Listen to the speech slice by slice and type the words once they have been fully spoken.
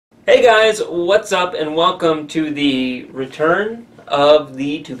Hey guys, what's up and welcome to the return of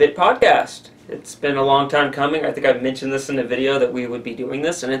the 2-Bit Podcast. It's been a long time coming. I think I mentioned this in a video that we would be doing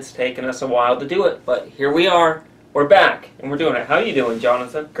this, and it's taken us a while to do it. But here we are. We're back, and we're doing it. How are you doing,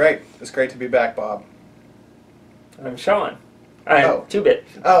 Jonathan? Great. It's great to be back, Bob. I'm Sean. I'm 2-Bit.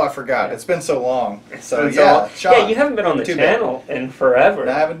 Oh, I forgot. It's been so long. So Sean. Yeah, you haven't been on the channel in forever.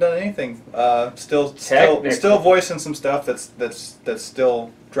 I haven't done anything. Still voicing some stuff that's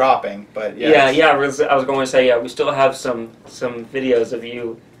still dropping. But yeah. I was going to say we still have some videos of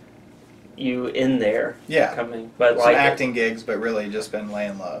you in there. Yeah. Coming, but some acting gigs, but really just been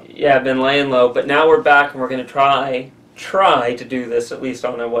laying low. Yeah, I've been laying low, but now we're back and we're going to try to do this at least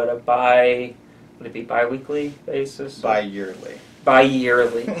on would it be bi-weekly basis? Bi-yearly.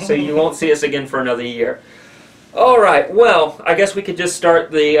 Bi-yearly. So you won't see us again for another year. All right. Well, I guess we could just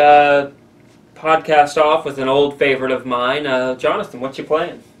start the podcast off with an old favorite of mine. Jonathan, what you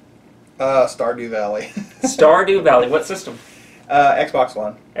playing? Stardew Valley. Stardew Valley. What system? Xbox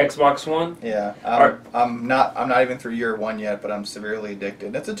One. Xbox One? Yeah. I'm not even through year one yet, but I'm severely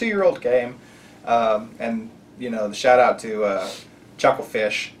addicted. It's a 2-year-old game, and the shout out to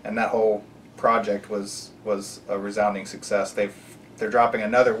Chucklefish and that whole project was a resounding success. They're dropping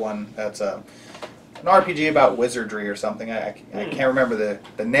another one that's an RPG about wizardry or something. I can't remember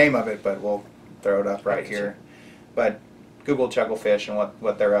the name of it, but we'll throw it up right here. But Google Chucklefish and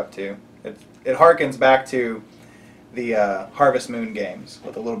what they're up to. It harkens back to the Harvest Moon games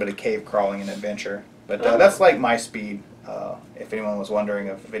with a little bit of cave crawling and adventure. But that's like my speed, if anyone was wondering,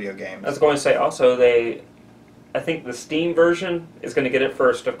 of video games. I was going to say also I think the Steam version is going to get it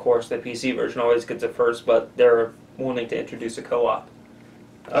first, of course. The PC version always gets it first, but they're wanting to introduce a co-op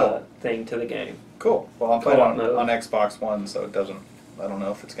thing to the game. Cool. Well, I'm playing on Xbox One, so it doesn't. I don't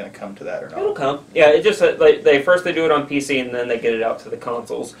know if it's going to come to that or not. It'll come. Yeah, it just they first do it on PC and then they get it out to the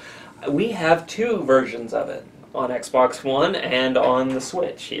consoles. We have 2 versions of it on Xbox One and on the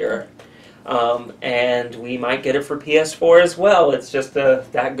Switch here, and we might get it for PS4 as well. It's just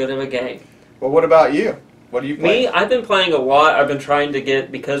that good of a game. Well, what about you? What do you play? Me, I've been playing a lot. I've been trying to get,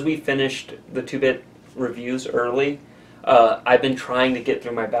 because we finished the 2-Bit reviews early, I've been trying to get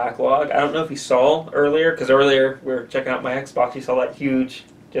through my backlog. I don't know if you saw earlier, because earlier we were checking out my Xbox. You saw that huge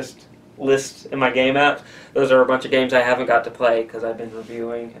just list in my game app. Those are a bunch of games I haven't got to play because I've been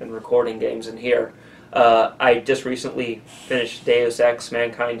reviewing and recording games in here. I just recently finished Deus Ex: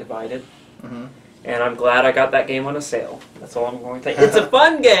 Mankind Divided. Mm-hmm. And I'm glad I got that game on a sale. That's all I'm going to say. It's a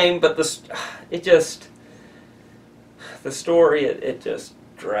fun game, but the story, it just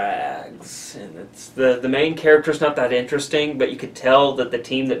drags, and it's the main character's not that interesting, but you could tell that the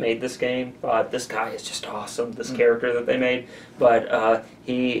team that made this game thought this guy is just awesome, this character that they made, but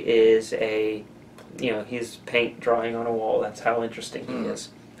he is he's paint drying on a wall. That's how interesting he is.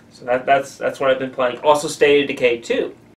 So that's what I've been playing. Also State of Decay 2.